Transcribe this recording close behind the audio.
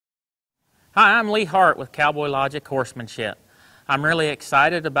Hi, I'm Lee Hart with Cowboy Logic Horsemanship. I'm really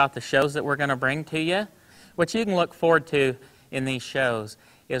excited about the shows that we're going to bring to you. What you can look forward to in these shows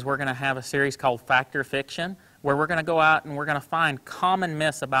is we're going to have a series called Fact or Fiction, where we're going to go out and we're going to find common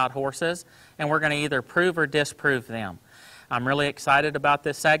myths about horses, and we're going to either prove or disprove them. I'm really excited about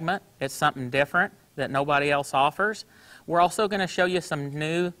this segment. It's something different that nobody else offers. We're also going to show you some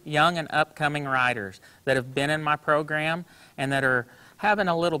new, young, and upcoming riders that have been in my program and that are having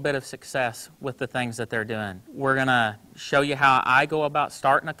a little bit of success with the things that they're doing. We're going to show you how I go about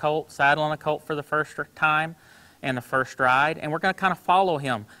starting a colt, saddling a colt for the first time and the first ride, and we're going to kind of follow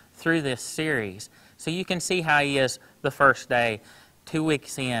him through this series so you can see how he is the first day, 2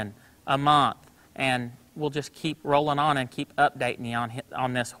 weeks in, a month, and we'll just keep rolling on and keep updating you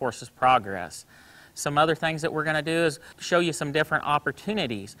on this horse's progress. Some other things that we're going to do is show you some different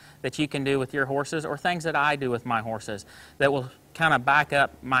opportunities that you can do with your horses, or things that I do with my horses that will kind of back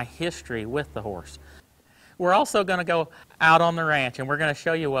up my history with the horse. We're also going to go out on the ranch, and we're going to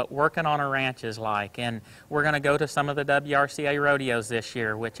show you what working on a ranch is like. And we're going to go to some of the WRCA rodeos this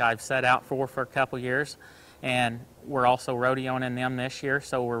year, which I've set out for a couple years. And we're also rodeoing in them this year,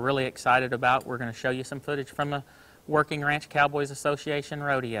 so we're really excited about. We're going to show you some footage from the Working Ranch Cowboys Association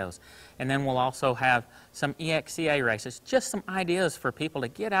rodeos. And then we'll also have some EXCA races, just some ideas for people to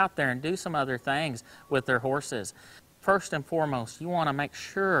get out there and do some other things with their horses. First and foremost, you want to make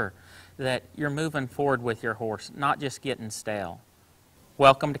sure that you're moving forward with your horse, not just getting stale.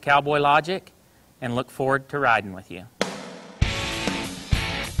 Welcome to Cowboy Logic, and look forward to riding with you.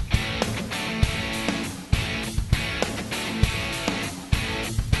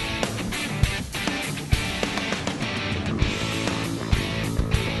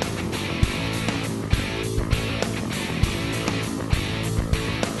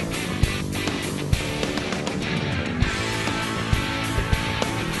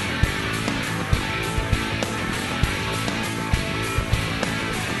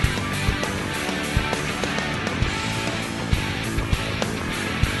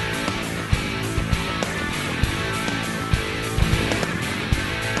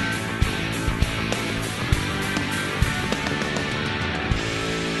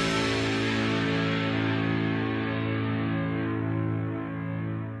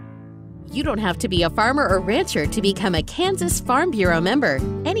 You don't have to be a farmer or rancher to become a Kansas Farm Bureau member.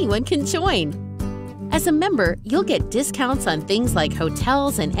 Anyone can join. As a member, you'll get discounts on things like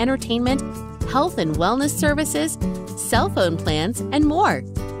hotels and entertainment, health and wellness services, cell phone plans, and more.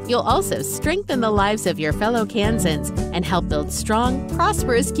 You'll also strengthen the lives of your fellow Kansans and help build strong,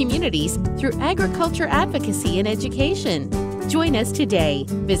 prosperous communities through agriculture advocacy and education. Join us today.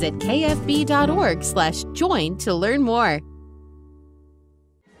 Visit kfb.org/join to learn more.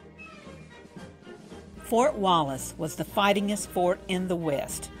 Fort Wallace was the fightingest fort in the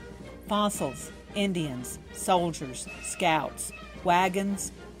West. Fossils, Indians, soldiers, scouts,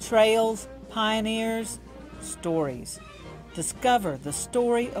 wagons, trails, pioneers, stories. Discover the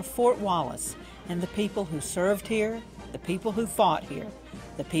story of Fort Wallace and the people who served here, the people who fought here,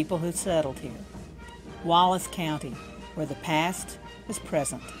 the people who settled here. Wallace County, where the past is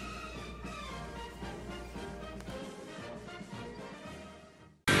present.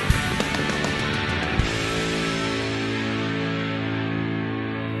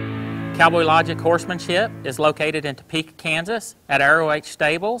 Cowboy Logic Horsemanship is located in Topeka, Kansas at Arrowhead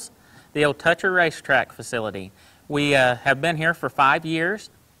Stables, the old Toucher Racetrack facility. We have been here for 5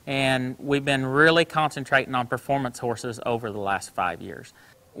 years, and we've been really concentrating on performance horses over the last 5 years.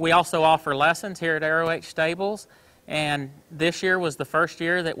 We also offer lessons here at Arrowhead Stables, and this year was the first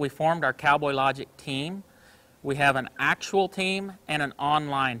year that we formed our Cowboy Logic team. We have an actual team and an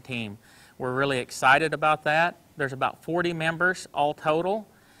online team. We're really excited about that. There's about 40 members all total.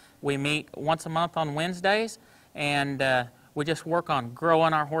 We meet once a month on Wednesdays, and we just work on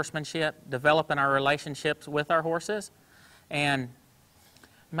growing our horsemanship, developing our relationships with our horses, and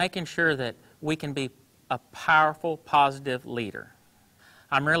making sure that we can be a powerful, positive leader.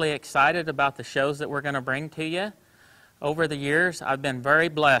 I'm really excited about the shows that we're going to bring to you. Over the years, I've been very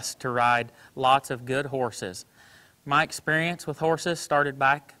blessed to ride lots of good horses. My experience with horses started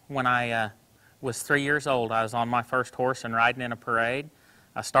back when I was 3 years old. I was on my first horse and riding in a parade.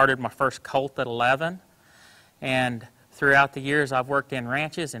 I started my first colt at 11, and throughout the years I've worked in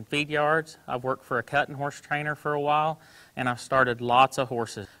ranches and feed yards. I've worked for a cutting horse trainer for a while, and I've started lots of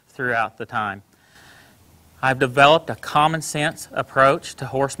horses throughout the time. I've developed a common sense approach to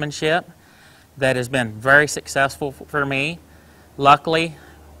horsemanship that has been very successful for me. Luckily,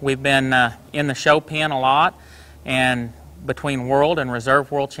 we've been in the show pen a lot, and between world and reserve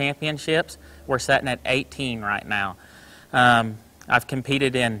world championships, we're sitting at 18 right now. I've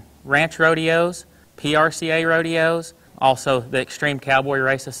competed in ranch rodeos, PRCA rodeos, also the Extreme Cowboy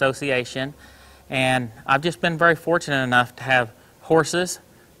Race Association. And I've just been very fortunate enough to have horses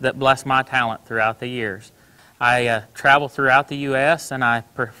that bless my talent throughout the years. I travel throughout the U.S. and I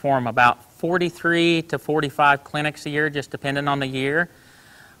perform about 43 to 45 clinics a year, just depending on the year.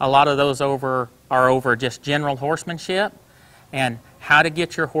 A lot of those are over just general horsemanship and how to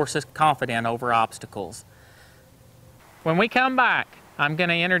get your horses confident over obstacles. When we come back, I'm going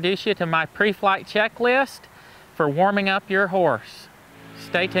to introduce you to my pre-flight checklist for warming up your horse.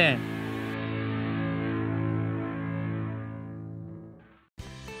 Stay tuned.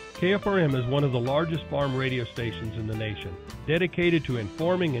 KFRM is one of the largest farm radio stations in the nation, dedicated to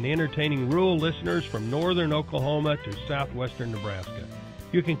informing and entertaining rural listeners from northern Oklahoma to southwestern Nebraska.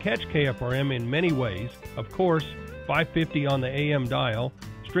 You can catch KFRM in many ways, of course, 550 on the AM dial,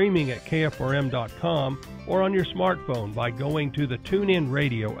 streaming at kfrm.com, or on your smartphone by going to the TuneIn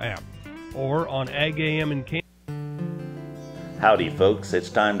Radio app, or on Ag AM in Kansas. Howdy folks, it's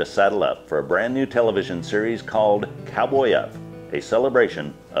time to saddle up for a brand new television series called Cowboy Up, a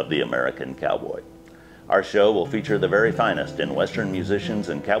celebration of the American cowboy. Our show will feature the very finest in Western musicians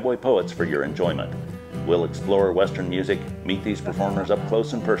and cowboy poets for your enjoyment. We'll explore Western music, meet these performers up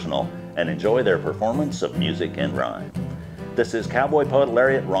close and personal, and enjoy their performance of music and rhyme. This is Cowboy Poet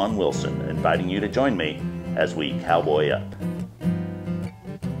Laureate Ron Wilson inviting you to join me as we cowboy up.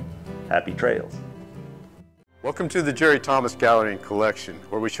 Happy trails. Welcome to the Jerry Thomas Gallery and Collection,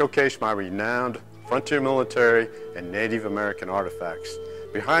 where we showcase my renowned frontier military and Native American artifacts.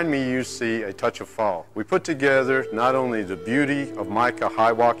 Behind me you see a touch of fall. We put together not only the beauty of Micah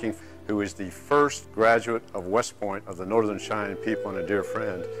Highwalking, who is the first graduate of West Point of the Northern Cheyenne people and a dear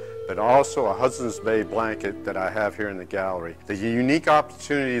friend, but also a Hudson's Bay blanket that I have here in the gallery. The unique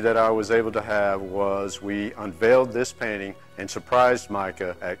opportunity that I was able to have was we unveiled this painting and surprised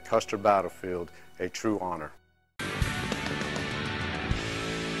Micah at Custer Battlefield, a true honor.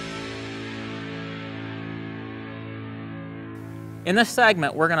 In this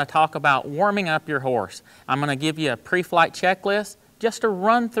segment, we're going to talk about warming up your horse. I'm going to give you a pre-flight checklist just to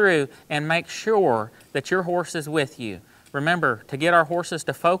run through and make sure that your horse is with you. Remember, to get our horses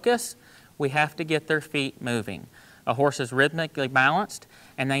to focus, we have to get their feet moving. A horse is rhythmically balanced,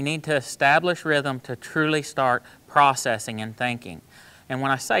 and they need to establish rhythm to truly start processing and thinking. And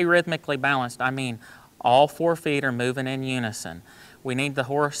when I say rhythmically balanced, I mean all 4 feet are moving in unison. We need the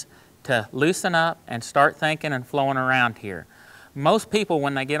horse to loosen up and start thinking and flowing around here. Most people,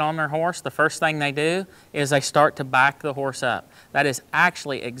 when they get on their horse, the first thing they do is they start to back the horse up. That is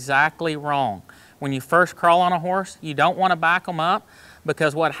actually exactly wrong. When you first crawl on a horse, you don't want to back them up,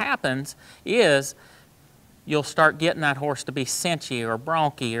 because what happens is you'll start getting that horse to be cinchy or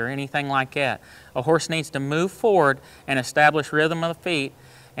bronky or anything like that. A horse needs to move forward and establish rhythm of the feet,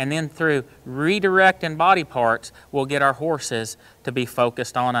 and then through redirecting body parts, we'll get our horses to be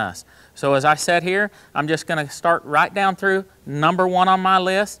focused on us. So as I said here, I'm just going to start right down through. Number 1 on my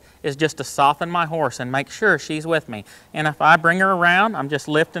list is just to soften my horse and make sure she's with me. And if I bring her around, I'm just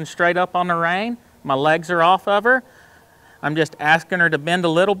lifting straight up on the rein. My legs are off of her. I'm just asking her to bend a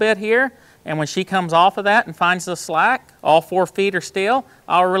little bit here. And when she comes off of that and finds the slack, all 4 feet are still,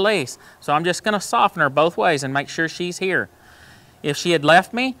 I'll release. So I'm just going to soften her both ways and make sure she's here. If she had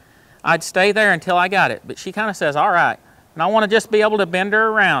left me, I'd stay there until I got it. But she kind of says, all right. And I want to just be able to bend her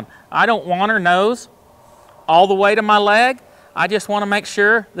around. I don't want her nose all the way to my leg. I just want to make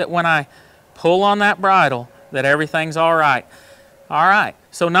sure that when I pull on that bridle that everything's all right. All right.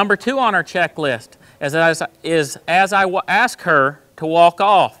 So number 2 on our checklist is as I ask her to walk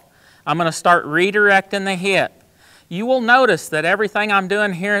off, I'm going to start redirecting the hip. You will notice that everything I'm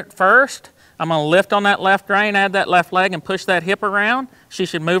doing here at first, I'm going to lift on that left rein, add that left leg, and push that hip around. She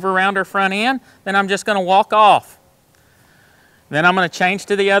should move around her front end. Then I'm just going to walk off. Then I'm going to change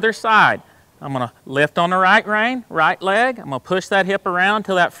to the other side. I'm going to lift on the right rein, right leg. I'm going to push that hip around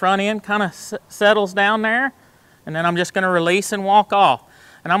until that front end kind of settles down there. And then I'm just going to release and walk off.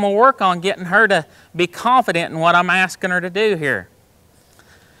 And I'm going to work on getting her to be confident in what I'm asking her to do here.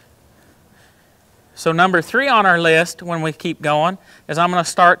 So number 3 on our list, when we keep going, is I'm going to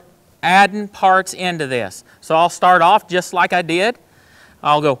start adding parts into this. So I'll start off just like I did.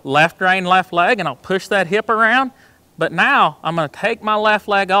 I'll go left rein, left leg, and I'll push that hip around. But now I'm going to take my left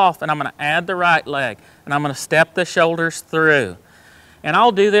leg off and I'm going to add the right leg. And I'm going to step the shoulders through. And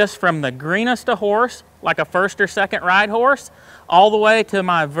I'll do this from the greenest of horse, like a first or second ride horse, all the way to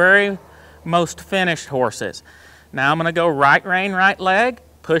my very most finished horses. Now I'm going to go right rein, right leg,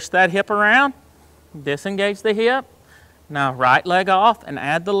 push that hip around, disengage the hip. Now right leg off and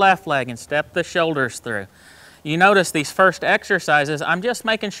add the left leg and step the shoulders through. You notice these first exercises, I'm just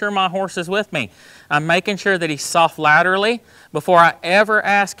making sure my horse is with me. I'm making sure that he's soft laterally before I ever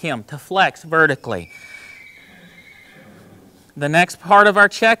ask him to flex vertically. The next part of our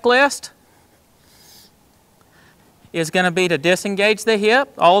checklist is going to be to disengage the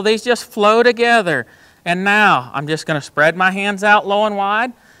hip. All of these just flow together. And now I'm just going to spread my hands out low and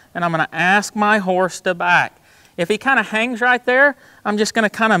wide, and I'm going to ask my horse to back. If he kind of hangs right there, I'm just going to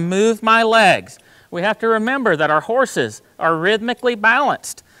kind of move my legs. We have to remember that our horses are rhythmically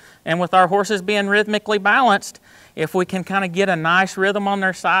balanced. And with our horses being rhythmically balanced, if we can kind of get a nice rhythm on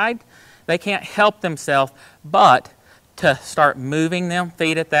their side, they can't help themselves but to start moving them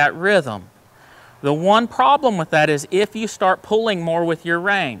feet at that rhythm. The one problem with that is if you start pulling more with your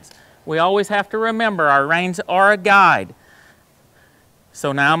reins. We always have to remember our reins are a guide.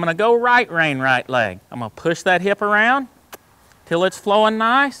 So now I'm going to go right rein, right leg. I'm going to push that hip around till it's flowing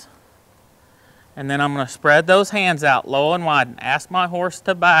nice. And then I'm going to spread those hands out low and wide and ask my horse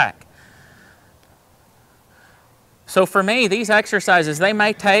to back. So for me, these exercises, they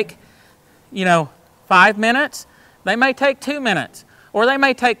may take, 5 minutes. They may take 2 minutes. Or they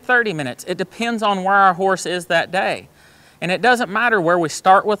may take 30 minutes. It depends on where our horse is that day. And it doesn't matter where we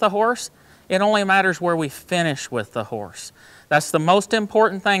start with a horse. It only matters where we finish with the horse. That's the most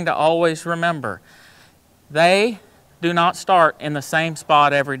important thing to always remember. They do not start in the same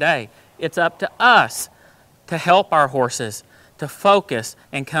spot every day. It's up to us to help our horses to focus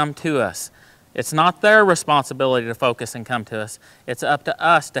and come to us. It's not their responsibility to focus and come to us. It's up to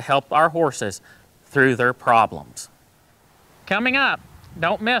us to help our horses through their problems. Coming up,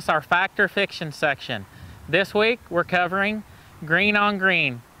 don't miss our Fact or Fiction section. This week we're covering green on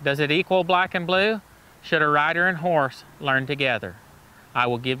green. Does it equal black and blue? Should a rider and horse learn together? I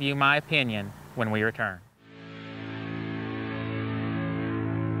will give you my opinion when we return.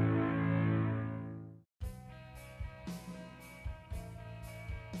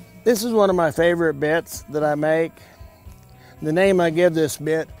 This is one of my favorite bits that I make. The name I give this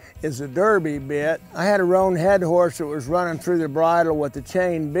bit is a derby bit. I had a roan head horse that was running through the bridle with the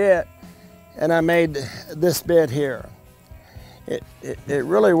chain bit, and I made this bit here. It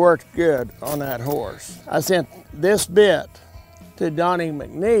really worked good on that horse. I sent this bit to Donnie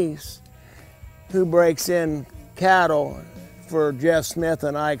McNeese, who breaks in cattle for Jeff Smith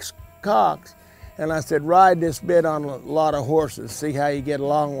and Ike Cox, and I said, ride this bit on a lot of horses, see how you get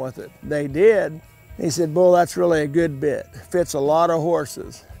along with it. They did. He said, Bull, that's really a good bit. Fits a lot of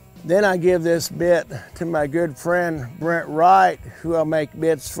horses. Then I give this bit to my good friend Brent Wright, who I make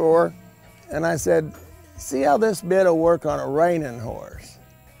bits for. And I said, see how this bit will work on a reining horse.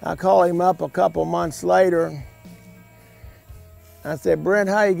 I call him up a couple months later. I said, Brent,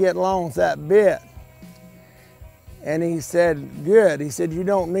 how you getting along with that bit? And he said, good. He said, you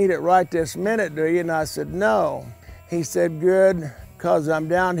don't need it right this minute, do you? And I said, no. He said, good, because I'm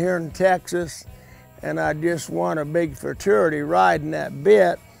down here in Texas and I just won a big futurity riding that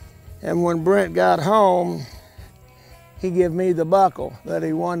bit. And when Brent got home, he gave me the buckle that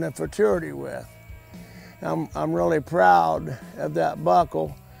he won the futurity with. I'm really proud of that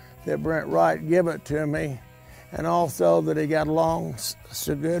buckle that Brent Wright gave it to me, and also that he got along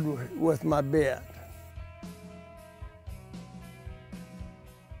so good with my bit.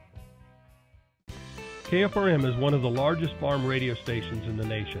 KFRM is one of the largest farm radio stations in the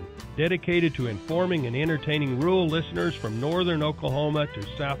nation, dedicated to informing and entertaining rural listeners from northern Oklahoma to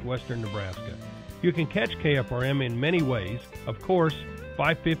southwestern Nebraska. You can catch KFRM in many ways, of course,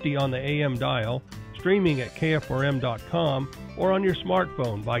 550 on the AM dial, streaming at kfrm.com, or on your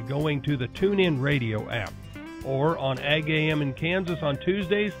smartphone by going to the TuneIn Radio app, or on Ag AM in Kansas on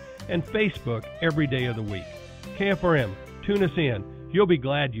Tuesdays and Facebook every day of the week. KFRM, tune us in. You'll be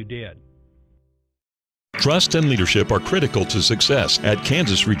glad you did. Trust and leadership are critical to success at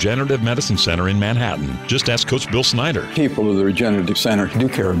Kansas Regenerative Medicine Center in Manhattan. Just ask Coach Bill Snyder. People of the Regenerative Center do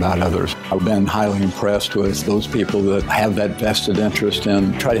care about others. I've been highly impressed with those people that have that vested interest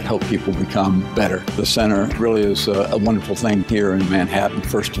and try to help people become better. The center really is a wonderful thing here in Manhattan,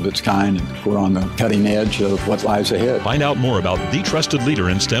 first of its kind, and we're on the cutting edge of what lies ahead. Find out more about the trusted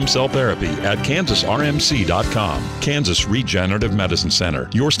leader in stem cell therapy at kansasrmc.com. Kansas Regenerative Medicine Center.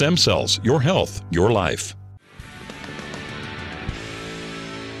 Your stem cells, your health, your life.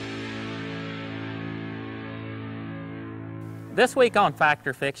 This week on Fact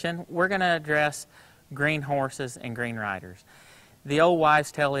or Fiction, we're going to address green horses and green riders. The old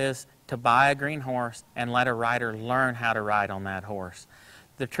wives' tale is to buy a green horse and let a rider learn how to ride on that horse.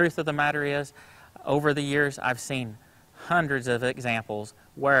 The truth of the matter is, over the years, I've seen hundreds of examples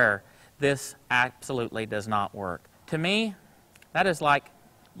where this absolutely does not work. To me, that is like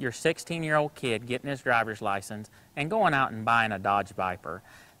your 16-year-old kid getting his driver's license and going out and buying a Dodge Viper.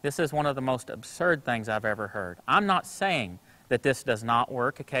 This is one of the most absurd things I've ever heard. I'm not saying that this does not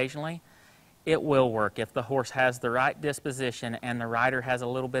work occasionally. It will work if the horse has the right disposition and the rider has a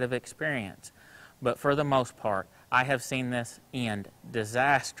little bit of experience. But for the most part, I have seen this end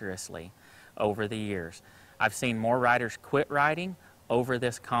disastrously over the years. I've seen more riders quit riding over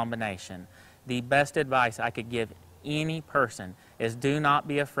this combination. The best advice I could give any person is do not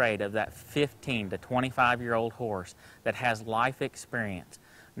be afraid of that 15 to 25-year-old horse that has life experience.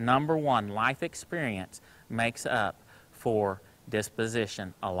 Number one, life experience makes up for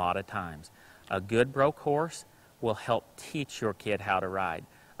disposition a lot of times. A good broke horse will help teach your kid how to ride.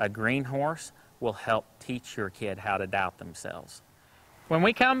 A green horse will help teach your kid how to doubt themselves. When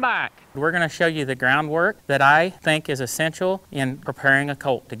we come back, we're going to show you the groundwork that I think is essential in preparing a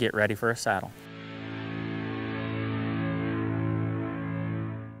colt to get ready for a saddle.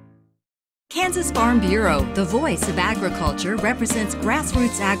 Kansas Farm Bureau, the voice of agriculture, represents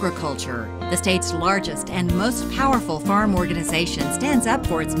grassroots agriculture. The state's largest and most powerful farm organization stands up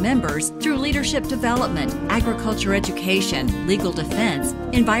for its members through leadership development, agriculture education, legal defense,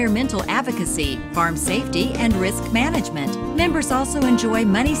 environmental advocacy, farm safety, and risk management. Members also enjoy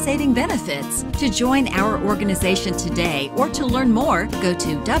money-saving benefits. To join our organization today or to learn more, go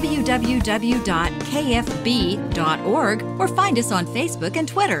to www.kfb.org or find us on Facebook and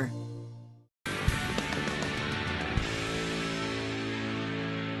Twitter.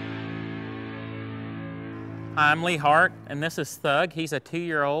 I'm Lee Hart, and this is Thug. He's a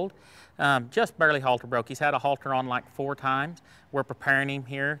 2-year-old, just barely halter broke. He's had a halter on like 4 times. We're preparing him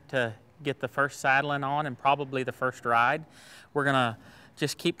here to get the first saddling on and probably the first ride. We're gonna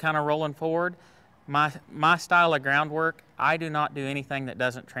just keep kind of rolling forward. My style of groundwork, I do not do anything that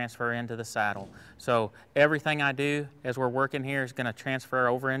doesn't transfer into the saddle. So everything I do as we're working here is gonna transfer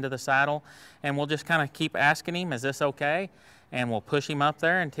over into the saddle, and we'll just kind of keep asking him, is this okay? And we'll push him up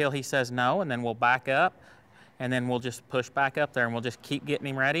there until he says no, and then we'll back up. And then we'll just push back up there and we'll just keep getting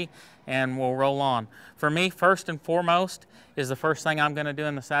him ready and we'll roll on. For me, first and foremost, is the first thing I'm gonna do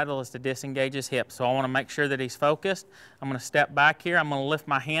in the saddle is to disengage his hips. So I wanna make sure that he's focused. I'm gonna step back here. I'm gonna lift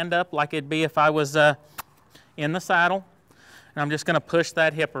my hand up like it'd be if I was in the saddle. And I'm just gonna push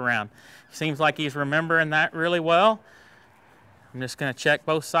that hip around. Seems like he's remembering that really well. I'm just gonna check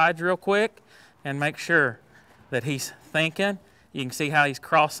both sides real quick and make sure that he's thinking. You can see how he's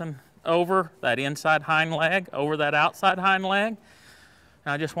crossing over that inside hind leg, over that outside hind leg.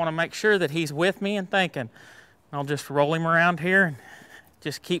 And I just want to make sure that he's with me and thinking. I'll just roll him around here and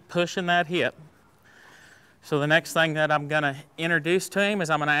just keep pushing that hip. So the next thing that I'm going to introduce to him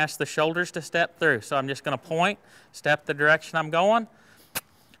is I'm going to ask the shoulders to step through. So I'm just going to point, step the direction I'm going,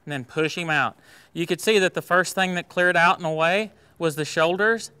 and then push him out. You could see that the first thing that cleared out and away was the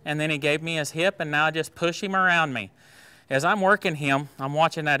shoulders, and then he gave me his hip, and now I just push him around me. As I'm working him, I'm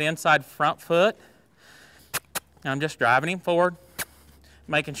watching that inside front foot. I'm just driving him forward,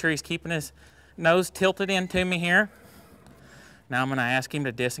 making sure he's keeping his nose tilted into me here. Now I'm going to ask him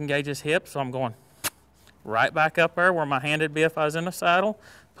to disengage his hips, so I'm going right back up there where my hand would be if I was in the saddle,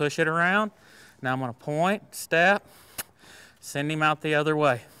 push it around. Now I'm going to point, step, send him out the other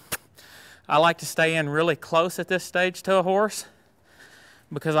way. I like to stay in really close at this stage to a horse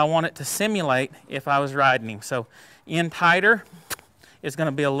because I want it to simulate if I was riding him. So in tighter is going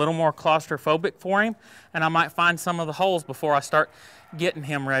to be a little more claustrophobic for him, and I might find some of the holes before I start getting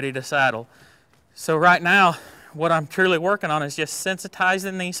him ready to saddle. So right now, what I'm truly working on is just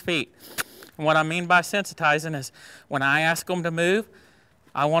sensitizing these feet. And what I mean by sensitizing is when I ask them to move,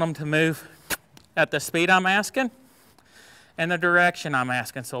 I want them to move at the speed I'm asking and the direction I'm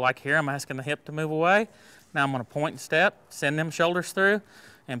asking. So like here, I'm asking the hip to move away. Now I'm going to point and step, send them shoulders through,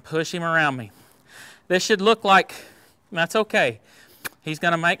 and push him around me. This should look like, that's okay. He's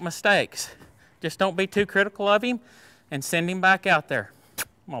going to make mistakes. Just don't be too critical of him and send him back out there.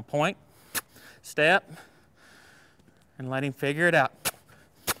 I'm going to point, step, and let him figure it out.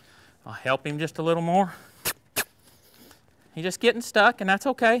 I'll help him just a little more. He's just getting stuck, and that's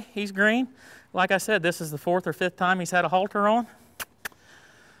okay. He's green. Like I said, this is the 4th or 5th time he's had a halter on.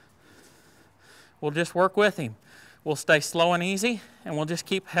 We'll just work with him. We'll stay slow and easy, and we'll just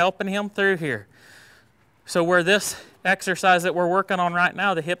keep helping him through here. So where this exercise that we're working on right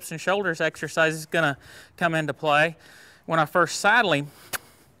now, the hips and shoulders exercise, is going to come into play. When I first saddle him,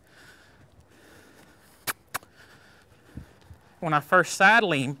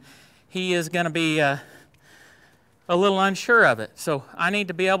 he is going to be a little unsure of it. So I need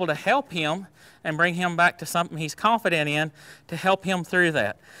to be able to help him and bring him back to something he's confident in to help him through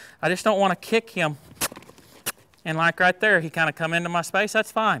that. I just don't want to kick him And like right there, he kind of come into my space,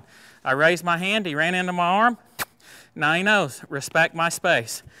 that's fine. I raised my hand, he ran into my arm. Now he knows, respect my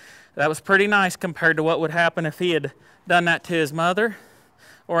space. That was pretty nice compared to what would happen if he had done that to his mother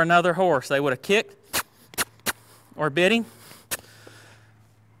or another horse. They would have kicked or bit him.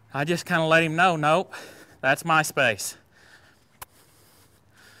 I just kind of let him know, nope, that's my space.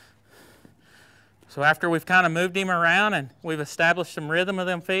 So after we've kind of moved him around and we've established some rhythm of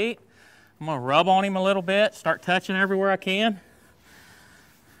them feet, I'm going to rub on him a little bit, start touching everywhere I can.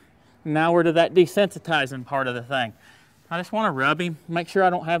 Now we're to that desensitizing part of the thing. I just want to rub him, make sure I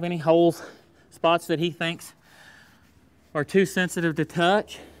don't have any holes, spots that he thinks are too sensitive to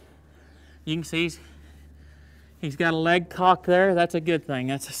touch. You can see he's got a leg cocked there. That's a good thing.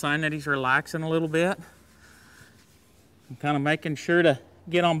 That's a sign that he's relaxing a little bit. I'm kind of making sure to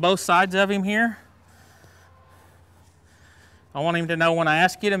get on both sides of him here. I want him to know when I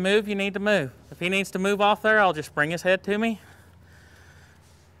ask you to move, you need to move. If he needs to move off there, I'll just bring his head to me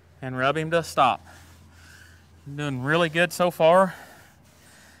and rub him to a stop. I'm doing really good so far.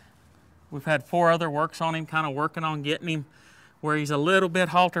 We've had 4 other works on him, kind of working on getting him where he's a little bit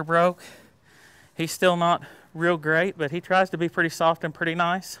halter broke. He's still not real great, but he tries to be pretty soft and pretty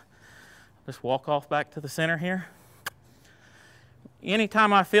nice. Just walk off back to the center here.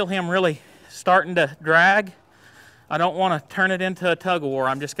 Anytime I feel him really starting to drag, I don't want to turn it into a tug of war.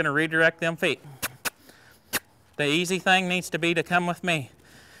 I'm just going to redirect them feet. The easy thing needs to be to come with me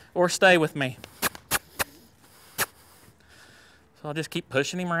or stay with me. So I'll just keep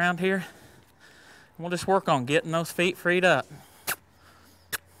pushing him around here. We'll just work on getting those feet freed up.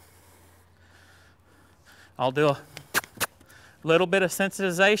 I'll do a little bit of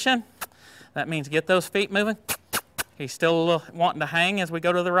sensitization. That means get those feet moving. He's still a little wanting to hang as we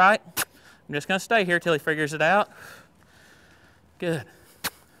go to the right. I'm just going to stay here till he figures it out. Good.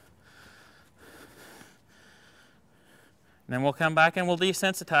 And then we'll come back and we'll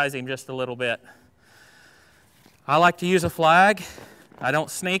desensitize him just a little bit. I like to use a flag. I don't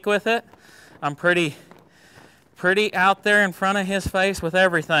sneak with it. I'm pretty out there in front of his face with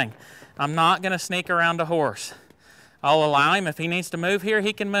everything. I'm not going to sneak around a horse. I'll allow him. If he needs to move here,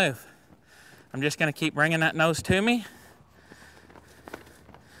 he can move. I'm just going to keep bringing that nose to me.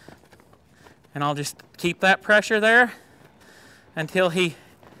 And I'll just keep that pressure there until he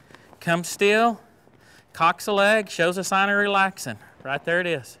comes still, cocks a leg, shows a sign of relaxing. Right there it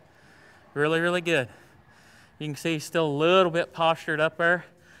is. Really, really good. You can see he's still a little bit postured up there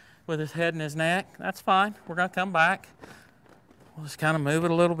with his head and his neck. That's fine. We're going to come back. We'll just kind of move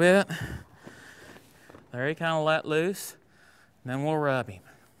it a little bit. There, he kind of let loose. And then we'll rub him.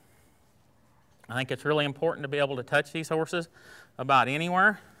 I think it's really important to be able to touch these horses about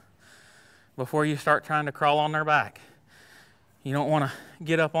anywhere before you start trying to crawl on their back. You don't want to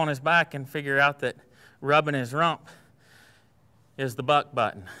get up on his back and figure out that rubbing his rump is the buck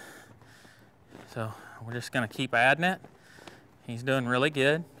button. So we're just going to keep adding it. He's doing really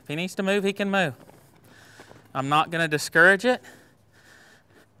good. If he needs to move, he can move. I'm not going to discourage it,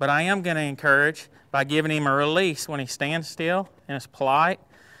 but I am going to encourage by giving him a release when he stands still and is polite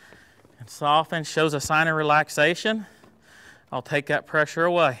and soft and shows a sign of relaxation. I'll take that pressure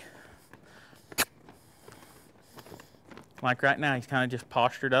away. Like right now, he's kind of just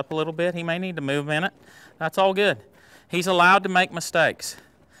postured up a little bit. He may need to move in it. That's all good. He's allowed to make mistakes.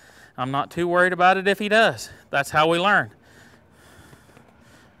 I'm not too worried about it if he does. That's how we learn.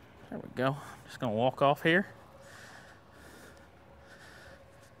 There we go. I'm just going to walk off here.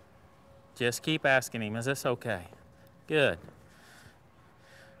 Just keep asking him, is this okay? Good.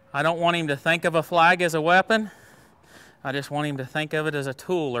 I don't want him to think of a flag as a weapon. I just want him to think of it as a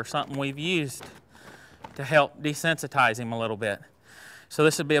tool or something we've used to help desensitize him a little bit. So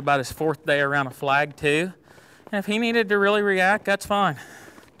this would be about his 4th day around a flag too. And if he needed to really react, that's fine.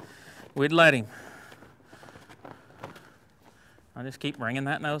 We'd let him. I'll just keep bringing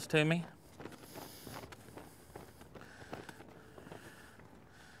that nose to me.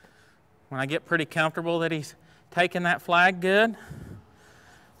 When I get pretty comfortable that he's taking that flag good,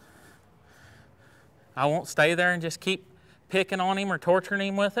 I won't stay there and just keep picking on him or torturing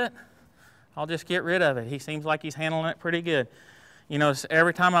him with it. I'll just get rid of it. He seems like he's handling it pretty good. You know,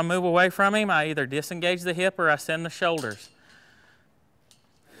 every time I move away from him, I either disengage the hip or I send the shoulders.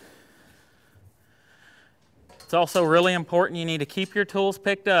 It's also really important you need to keep your tools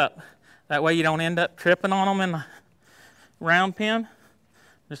picked up. That way you don't end up tripping on them in the round pen.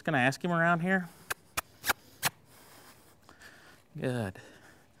 I'm just going to ask him around here. Good.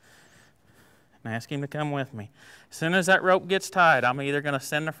 And ask him to come with me. As soon as that rope gets tied, I'm either going to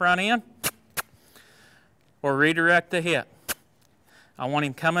send the front in or redirect the hip. I want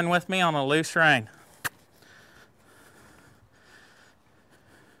him coming with me on a loose rein.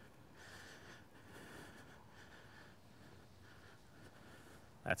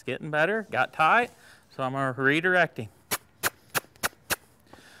 That's getting better. Got tight, so I'm going to redirect him.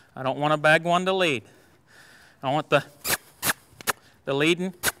 I don't want a bag one to lead. I want the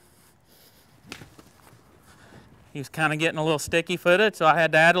leading. He was kind of getting a little sticky footed, so I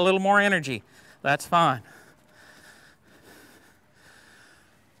had to add a little more energy. That's fine.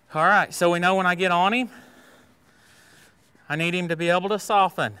 All right, so we know when I get on him, I need him to be able to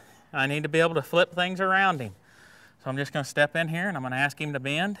soften. I need to be able to flip things around him. So I'm just going to step in here and I'm going to ask him to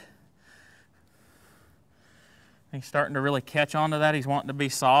bend. He's starting to really catch on to that. He's wanting to be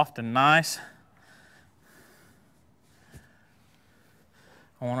soft and nice.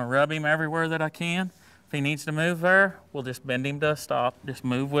 I want to rub him everywhere that I can. If he needs to move there, we'll just bend him to a stop. Just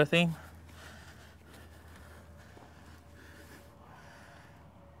move with him.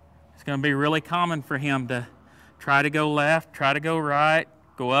 It's going to be really common for him to try to go left, try to go right,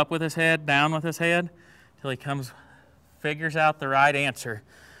 go up with his head, down with his head, till he figures out the right answer.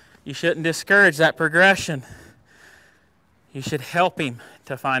 You shouldn't discourage that progression. You should help him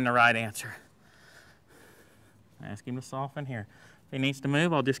to find the right answer. Ask him to soften here. If he needs to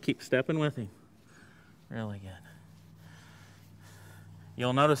move, I'll just keep stepping with him. Really good.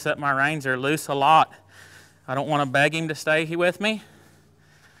 You'll notice that my reins are loose a lot. I don't want to beg him to stay with me.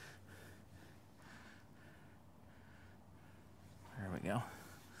 There we go.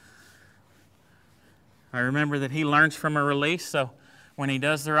 I remember that he learns from a release, so when he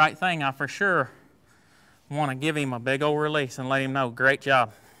does the right thing, I for sure want to give him a big old release and let him know, great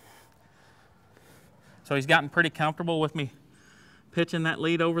job. So he's gotten pretty comfortable with me pitching that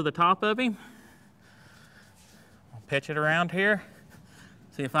lead over the top of him. I'll pitch it around here,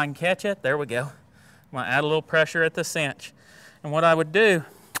 see if I can catch it. There we go. I'm going to add a little pressure at the cinch. And what I would do,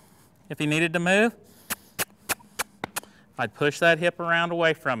 if he needed to move, I'd push that hip around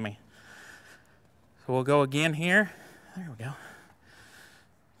away from me. So we'll go again here. There we go.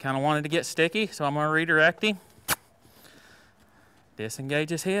 Kind of wanted to get sticky, so I'm going to redirect him. Disengage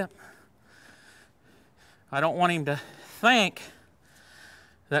his hip. I don't want him to think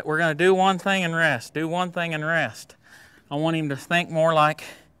that we're going to do one thing and rest, do one thing and rest. I want him to think more like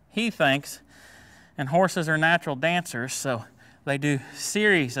he thinks, and horses are natural dancers, so they do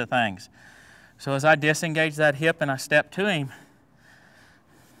series of things. So as I disengage that hip and I step to him,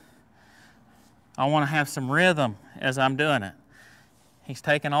 I want to have some rhythm as I'm doing it. He's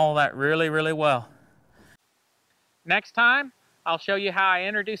taking all that really, really well. Next time, I'll show you how I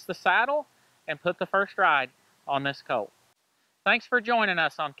introduce the saddle and put the first ride on this colt. Thanks for joining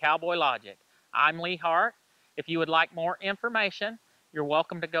us on Cowboy Logic. I'm Lee Hart. If you would like more information, you're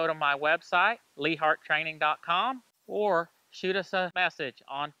welcome to go to my website, leeharttraining.com, or shoot us a message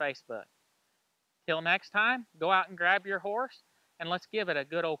on Facebook. Till next time, go out and grab your horse, and let's give it a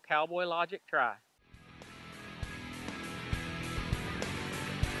good old Cowboy Logic try.